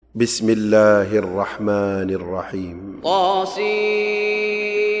بسم الله الرحمن الرحيم طاسمين.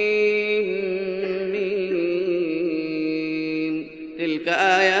 تلك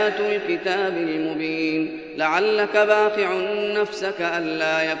آيات الكتاب المبين. لعلك باخع نفسك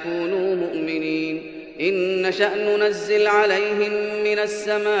ألا يكونوا مؤمنين. إن نشأ ننزل عليهم من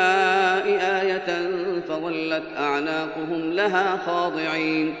السماء آية فظلت أعناقهم لها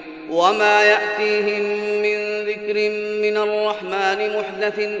خاضعين. وما يأتيهم من ذكر من الرحمن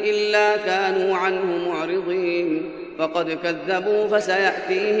محدث إلا كانوا عنه معرضين. فقد كذبوا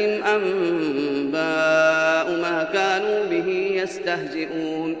فسيأتيهم أنباء ما كانوا به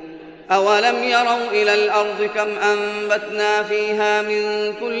يستهزئون. أولم يروا إلى الأرض كم أنبتنا فيها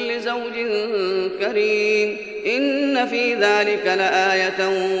من كل زوج كريم. إن في ذلك لآية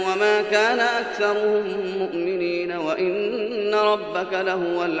وما كان أكثرهم مؤمنين وإن ربك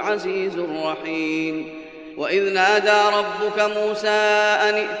لهو العزيز الرحيم. وإذ نادى ربك موسى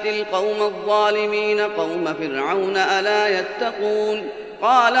أن ائت القوم الظالمين قوم فرعون ألا يتقون.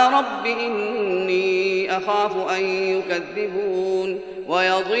 قال رب إني أخاف أن يكذبون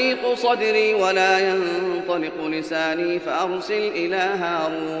ويضيق صدري ولا ينطلق لساني فأرسل إلى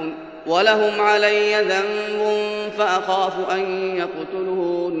هارون ولهم علي ذنب فأخاف أن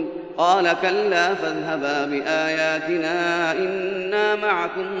يقتلون. قال كلا فاذهبا بآياتنا إنا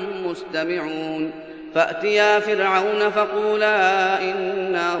معكم مستمعون. فأتيا فرعون فقولا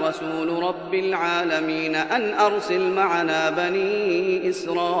إنا رسول رب العالمين أن أرسل معنا بني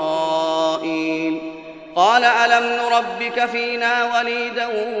إسرائيل. قال ألم نربك فينا وليدا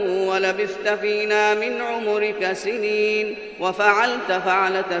ولبثت فينا من عمرك سنين وفعلت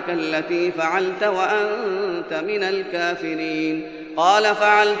فعلتك التي فعلت وأنت من الكافرين. قال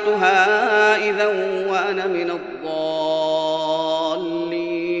فعلتها إذا وأنا من الضالين.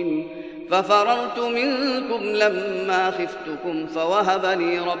 ففررت منكم لما خفتكم فوهب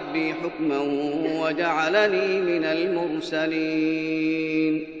لي ربي حكما وجعلني من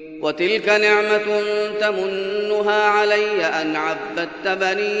المرسلين. وتلك نعمة تمنها علي أن عبدت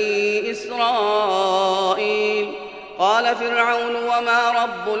بني إسرائيل. قال فرعون وما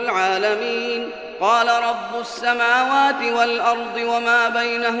رب العالمين. قال رب السماوات والأرض وما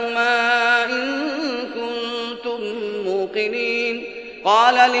بينهما إن كنتم موقنين.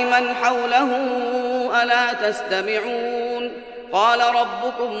 قال لمن حوله ألا تستمعون. قال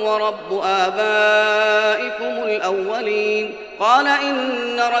ربكم ورب آبائكم الأولين. قال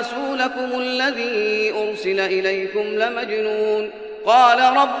إن رسولكم الذي أرسل إليكم لمجنون. قال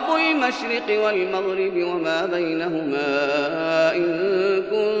رب المشرق والمغرب وما بينهما إن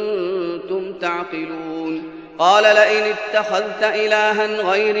كنتم تعقلون. قال لئن اتخذت إلها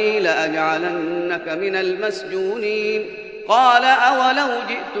غيري لأجعلنك من المسجونين. قال أولو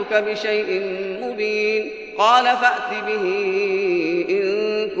جئتك بشيء مبين. قال فأت به إن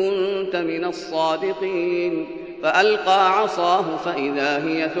كنت من الصادقين. فألقى عصاه فإذا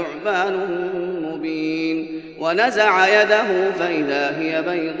هي ثعبان مبين ونزع يده فإذا هي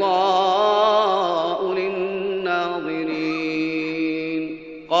بيضاء للناظرين.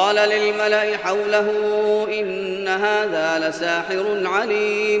 قال للملأ حوله إن هذا لساحر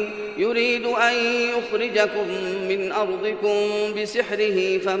عليم يريد أن يخرجكم من أرضكم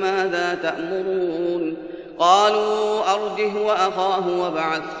بسحره فماذا تأمرون. قالوا أرجه وأخاه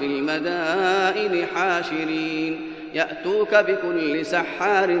وابعث في المدائن حاشرين يأتوك بكل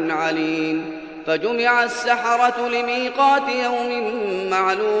سحار عليم. فجمع السحرة لميقات يوم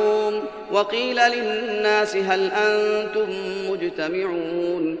معلوم. وقيل للناس هل أنتم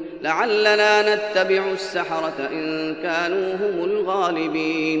مجتمعون لعلنا نتبع السحرة إن كانوا هم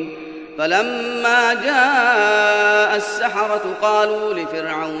الغالبين. فلما جاء السحرة قالوا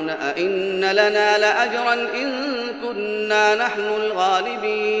لفرعون أئن لنا لأجرا إن كنا نحن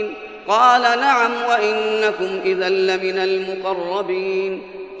الغالبين. قال نعم وإنكم إذا لمن المقربين.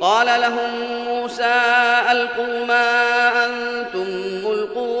 قال لهم موسى ألقوا ما أنتم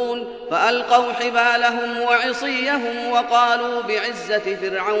ملقون. فألقوا حبالهم وعصيهم وقالوا بعزة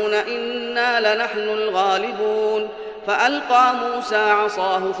فرعون إنا لنحن الغالبون. فألقى موسى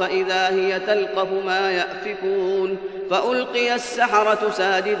عصاه فإذا هي تلقف ما يأفكون. فألقي السحرة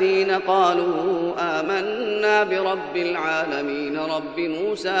ساجدين قالوا آمنا برب العالمين رب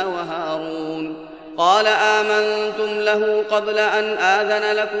موسى وهارون. قال آمنتم له قبل أن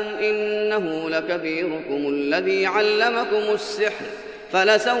آذن لكم إنه لكبيركم الذي علمكم السحر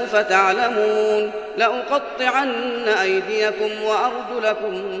فلسوف تعلمون. لأقطعن أيديكم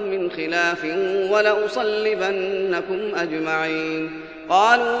وأرجلكم من خلاف ولأصلبنكم أجمعين.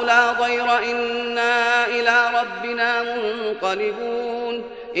 قالوا لا ضير إنا إلى ربنا منقلبون.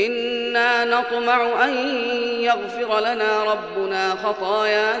 إنا نطمع أن يغفر لنا ربنا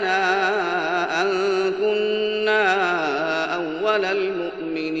خطايانا أن كنا أول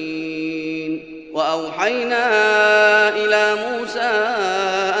المؤمنين. وأوحينا إلى موسى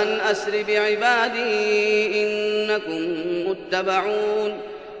أن أسر بعبادي إنكم متبعون.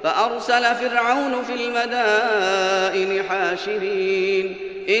 فأرسل فرعون في المدائن حاشرين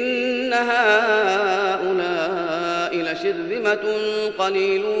إن هؤلاء لشرذمة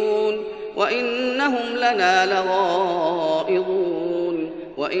قليلون وإنهم لنا لغائظون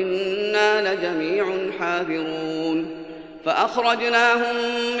وإنا لجميع حاذرون. فأخرجناهم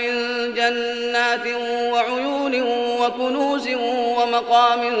من جنات وعيون وكنوز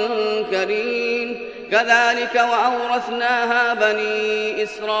ومقام كريم كذلك وأورثناها بني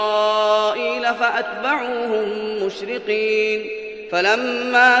إسرائيل فأتبعوهم مشرقين.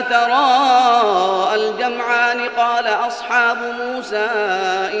 فلما تراءى الجمعان قال أصحاب موسى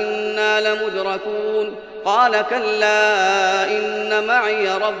إنا لمدركون قال كلا إن معي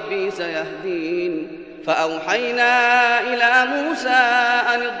ربي سيهدين. فأوحينا إلى موسى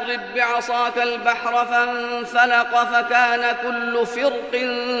أن اضرب بعصاك البحر فانفلق فكان كل فرق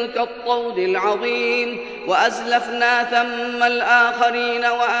كالطود العظيم وأزلفنا ثم الآخرين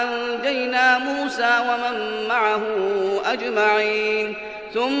وأنجينا موسى ومن معه أجمعين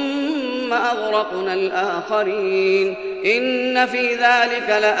ثم أغرقنا الآخرين إن في ذلك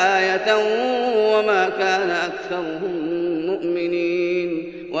لآية وما كان أكثرهم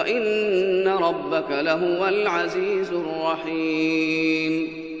مؤمنين وإن ربك لهو العزيز الرحيم.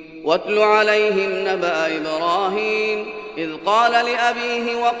 واتل عليهم نبأ إبراهيم إذ قال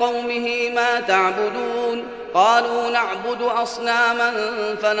لأبيه وقومه ما تعبدون قالوا نعبد أصناما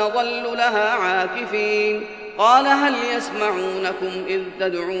فنظل لها عاكفين قال هل يسمعونكم إذ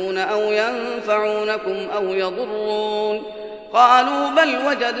تدعون أو ينفعونكم أو يضرون قالوا بل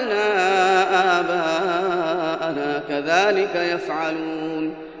وجدنا آباءنا كذلك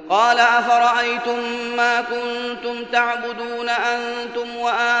يفعلون قال أفرأيتم ما كنتم تعبدون أنتم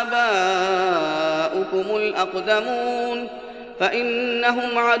وآباؤكم الأقدمون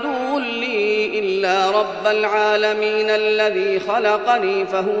فإنهم عدو لي إلا رب العالمين الذي خلقني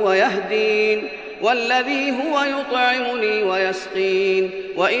فهو يهدين والذي هو يطعمني ويسقين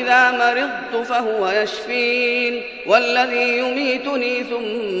وإذا مرضت فهو يشفين والذي يميتني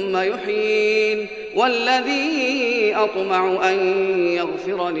ثم يحيين والذي أطمع أن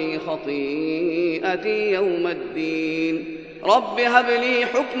يغفر لي خطيئتي يوم الدين رب هب لي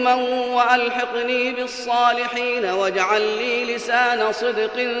حكما وألحقني بالصالحين واجعل لي لسان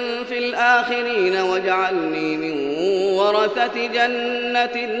صدق في الآخرين واجعلني من ورثة جنة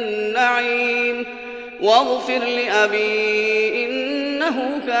النعيم واغفر لأبي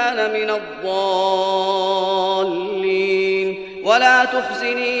إنه كان من الضالين ولا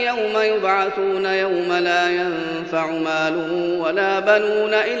تخزني يوم يبعثون يوم لا ينفع مال ولا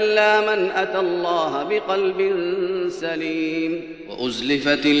بنون إلا من أتى الله بقلب سليم.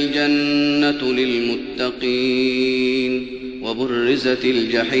 وأزلفت الجنة للمتقين وبرزت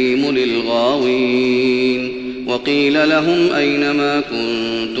الجحيم للغاوين وقيل لهم أين ما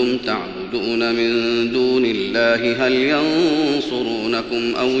كنتم تعبدون من دون الله هل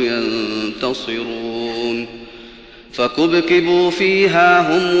ينصرونكم أو ينتصرون فكبكبوا فيها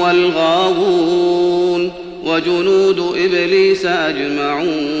هم والغاوون وجنود إبليس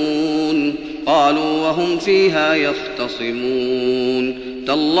أجمعون قالوا وهم فيها يختصمون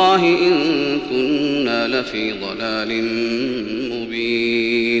تالله إن كنا لفي ضلال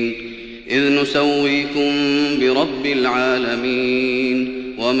مبين إذ نسويكم برب العالمين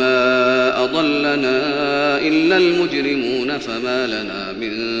وما أضلنا إلا المجرمون فما لنا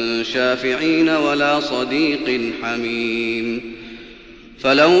من شافعين ولا صديق حميم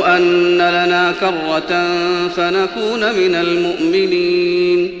فلو أن لنا كرة فنكون من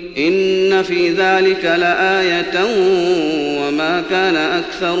المؤمنين إن في ذلك لآية وما كان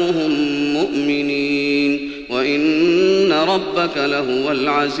أكثرهم مؤمنين وإن ربك لهو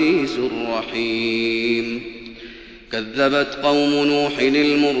العزيز الرحيم. كذبت قوم نوح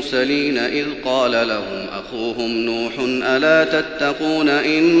المرسلين إذ قال لهم أخوهم نوح ألا تتقون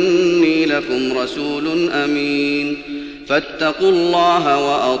إني لكم رسول أمين فاتقوا الله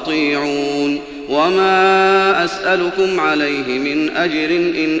وأطيعون وما أسألكم عليه من أجر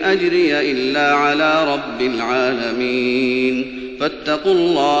إن أجري إلا على رب العالمين فاتقوا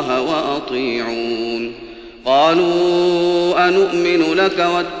الله وأطيعون. قالوا أنؤمن لك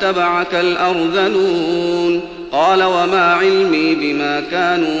واتبعك الأرذلون قال وما علمي بما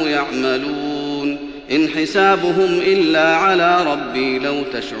كانوا يعملون إن حسابهم إلا على ربي لو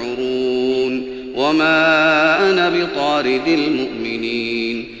تشعرون وما أنا بطارد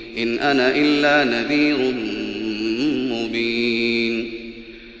المؤمنين إن أنا إلا نذير مبين.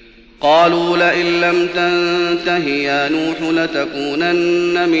 قالوا لئن لم تنته يا نوح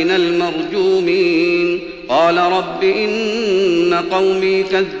لتكونن من المرجومين. قال رب إن قومي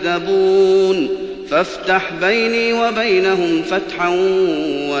كذبون فافتح بيني وبينهم فتحا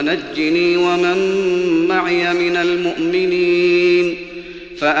ونجني ومن معي من المؤمنين.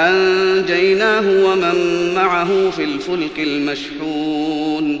 فأنجيناه ومن معه في الفلك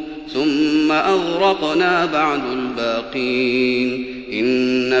المشحون ثم أغرقنا بعد الباقين.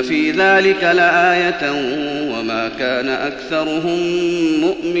 إن في ذلك لآية وما كان أكثرهم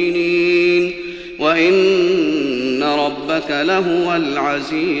مؤمنين وإن ربك لهو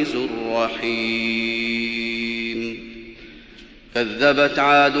العزيز الرحيم. كذبت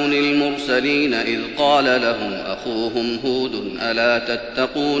عاد المرسلين إذ قال لهم أخوهم هود ألا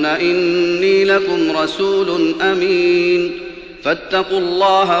تتقون إني لكم رسول أمين فاتقوا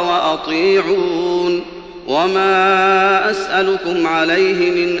الله وأطيعون وما أسألكم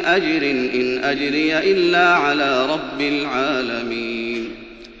عليه من أجر إن أجري إلا على رب العالمين.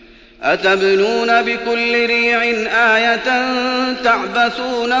 أتبنون بكل ريع آية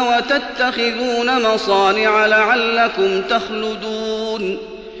تعبثون وتتخذون مصانع لعلكم تخلدون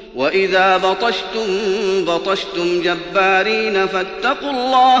وإذا بطشتم جبارين فاتقوا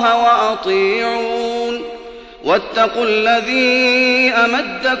الله وأطيعون واتقوا الذي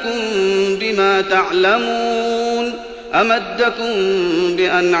أمدكم بما تعلمون أمدكم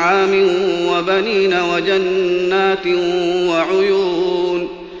بأنعام وبنين وجنات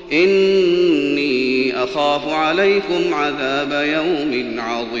وعيون إني أخاف عليكم عذاب يوم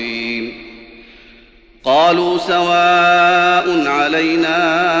عظيم. قالوا سواء علينا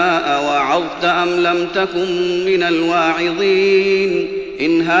أوعظت أم لم تكن من الواعظين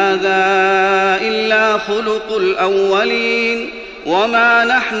إن هذا إلا خلق الأولين وما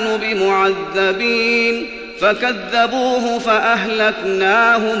نحن بمعذبين. فكذبوه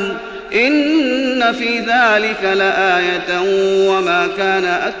فأهلكناهم إن في ذلك لآية وما كان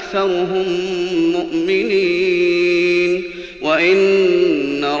أكثرهم مؤمنين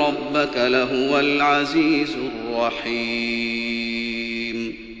وإن ربك لهو العزيز الرحيم.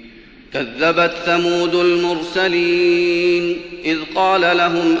 كذبت ثمود المرسلين إذ قال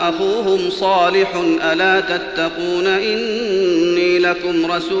لهم أخوهم صالح ألا تتقون إني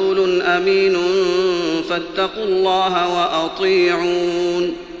لكم رسول أمين فاتقوا الله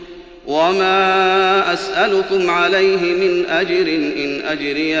وأطيعون وما أسألكم عليه من أجر إن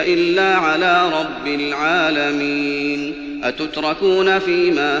أجري إلا على رب العالمين. أتتركون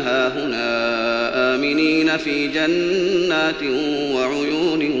فيما هاهنا آمنين في جنات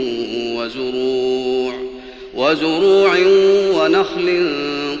وعيون وزروع ونخل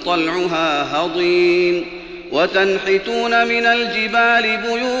طلعها هضيم وتنحتون من الجبال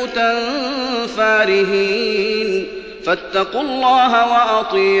بيوتا فارهين فاتقوا الله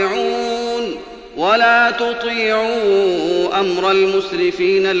وأطيعون ولا تطيعوا أمر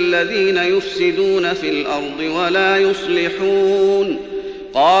المسرفين الذين يفسدون في الأرض ولا يصلحون.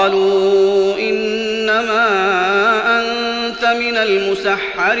 قالوا إنما أنت من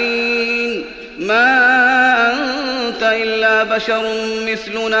المسحرين ما أنت إلا بشر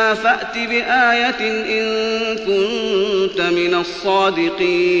مثلنا فأت بآية إن كنت من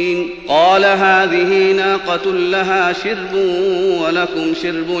الصادقين. قال هذه ناقة لها شرب ولكم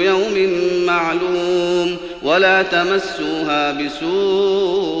شرب يوم معلوم ولا تمسوها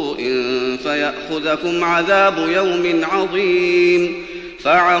بسوء فيأخذكم عذاب يوم عظيم.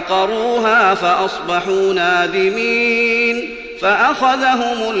 فعقروها فأصبحوا نادمين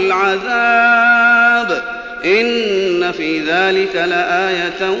فأخذهم العذاب إن في ذلك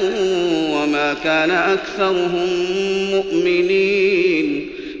لآية وما كان أكثرهم مؤمنين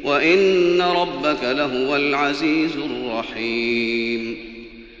وإن ربك لهو العزيز الرحيم.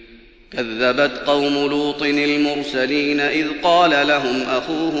 كذبت قوم لوط المرسلين إذ قال لهم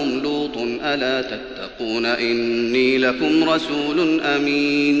أخوهم لوط ألا تتقون إني لكم رسول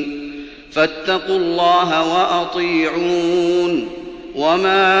أمين فاتقوا الله وأطيعون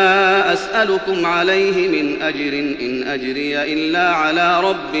وما أسألكم عليه من أجر إن أجري إلا على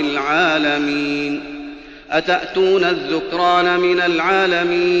رب العالمين. أتأتون الذكران من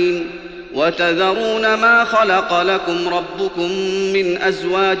العالمين وتذرون ما خلق لكم ربكم من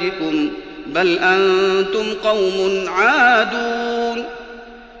أزواجكم بل أنتم قوم عادون.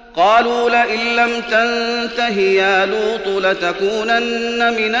 قالوا لئن لم تنته يا لوط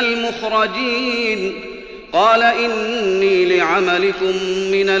لتكونن من المخرجين. قال إني لعملكم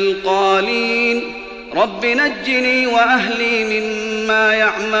من القالين رب نجني وأهلي مما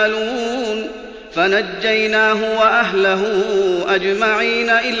يعملون. فنجيناه وأهله أجمعين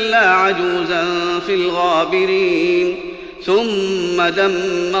إلا عجوزا في الغابرين ثم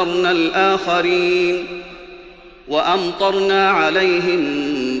دمرنا الآخرين وأمطرنا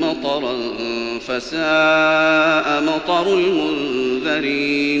عليهم مطرا فساء مطر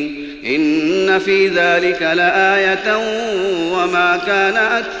المنذرين إن في ذلك لآية وما كان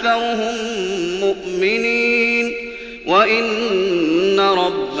أكثرهم مؤمنين وإن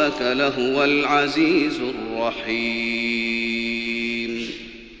ربك لهو العزيز الرحيم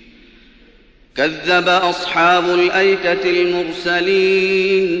كذب أصحاب الأيكة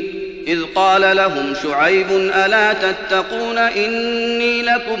المرسلين إذ قال لهم شعيب ألا تتقون إني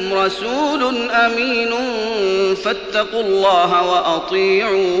لكم رسول أمين فاتقوا الله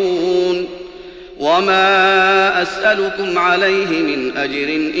وأطيعون وما أسألكم عليه من أجر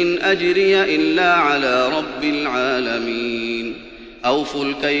إن أجري إلا على رب العالمين أوفوا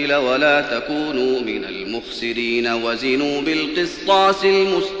الكيل ولا تكونوا من المخسرين وزنوا بالقسطاس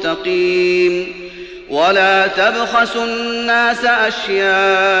المستقيم ولا تبخسوا الناس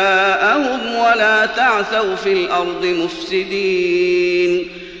أشياءهم ولا تعثوا في الأرض مفسدين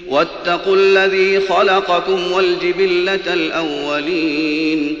واتقوا الذي خلقكم والجبلة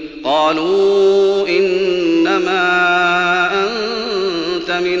الأولين قالوا إنما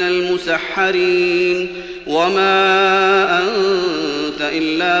أنت من المسحرين وما أنت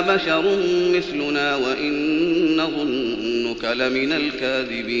إلا بشر مثلنا وإن نظنك لمن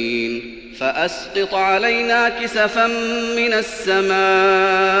الكاذبين فأسقط علينا كسفا من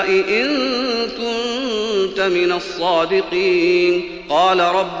السماء إن كنت من الصادقين قال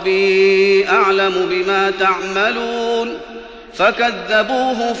ربي أعلم بما تعملون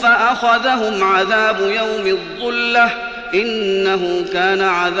فكذبوه فأخذهم عذاب يوم الظلة إنه كان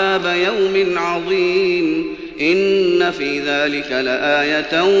عذاب يوم عظيم إن في ذلك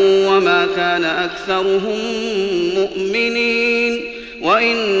لآية وما كان أكثرهم مؤمنين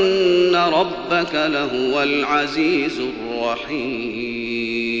وإن ربك لهو العزيز الرحيم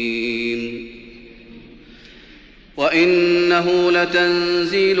وإنه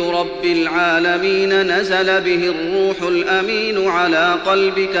لتنزيل رب العالمين نزل به الروح الأمين على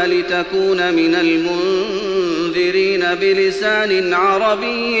قلبك لتكون من المنذرين بلسان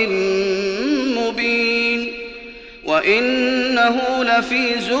عربي مبين وإنه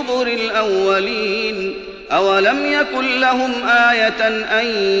لفي زبر الأولين أولم يكن لهم آية أن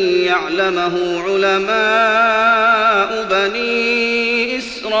يعلمه علماء بني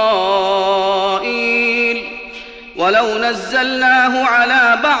إسرائيل ولو نزلناه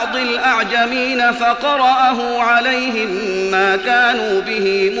على بعض الأعجمين فقرأه عليهم ما كانوا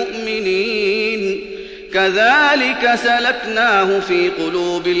به مؤمنين كذلك سلكناه في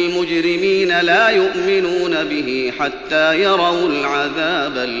قلوب المجرمين لا يؤمنون به حتى يروا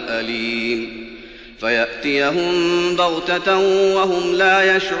العذاب الأليم فيأتيهم بغتة وهم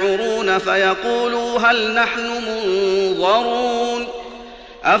لا يشعرون فيقولوا هل نحن منظرون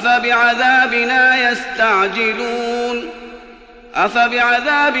أفبعذابنا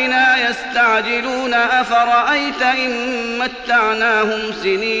يستعجلون أفرأيت إن متعناهم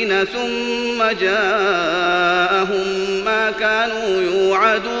سنين ثم جاءهم ما كانوا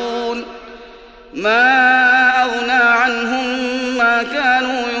يوعدون ما أغنى عنهم ما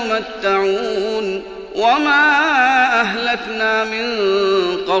كانوا يمتعون وما أهلكنا من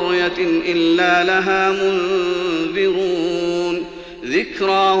قرية إلا لها منذرون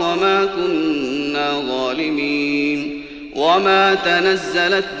ذكرى وما كنا ظالمين وما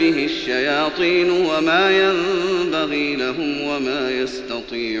تنزلت به الشياطين وما ينبغي لهم وما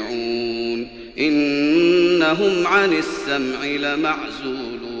يستطيعون إنهم عن السمع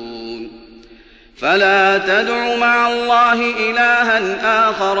لمعزولون فلا تدع مع الله إلها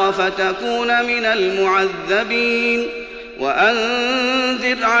آخر فتكون من المعذبين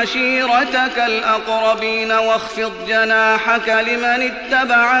وأنذر عشيرتك الأقربين واخفض جناحك لمن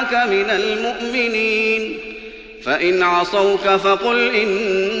اتبعك من المؤمنين فإن عصوك فقل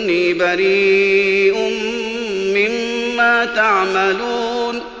إني بريء مما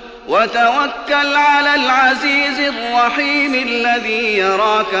تعملون وتوكل على العزيز الرحيم الذي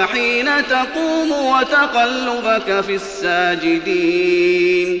يراك حين تقوم وتقلبك في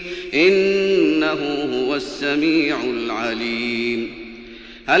الساجدين إنه هو السميع العليم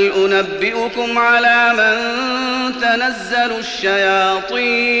هل أنبئكم على من تنزل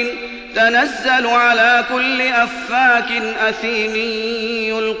الشياطين تنزل على كل أفاك أثيم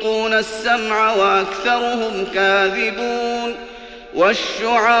يلقون السمع وأكثرهم كاذبون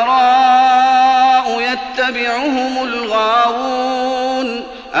والشعراء يتبعهم الغاوون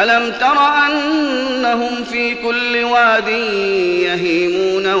ألم تر أنهم في كل واد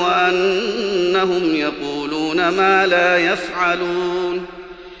يهيمون وأنهم يقولون ما لا يفعلون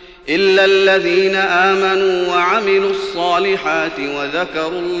إلا الذين آمنوا وعملوا الصالحات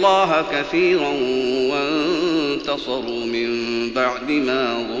وذكروا الله كثيرا وانتصروا من بعد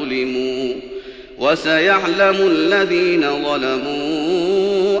ما ظلموا وسيعلم الذين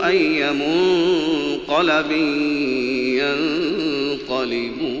ظلموا أي منقلب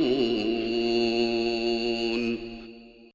ينقلبون.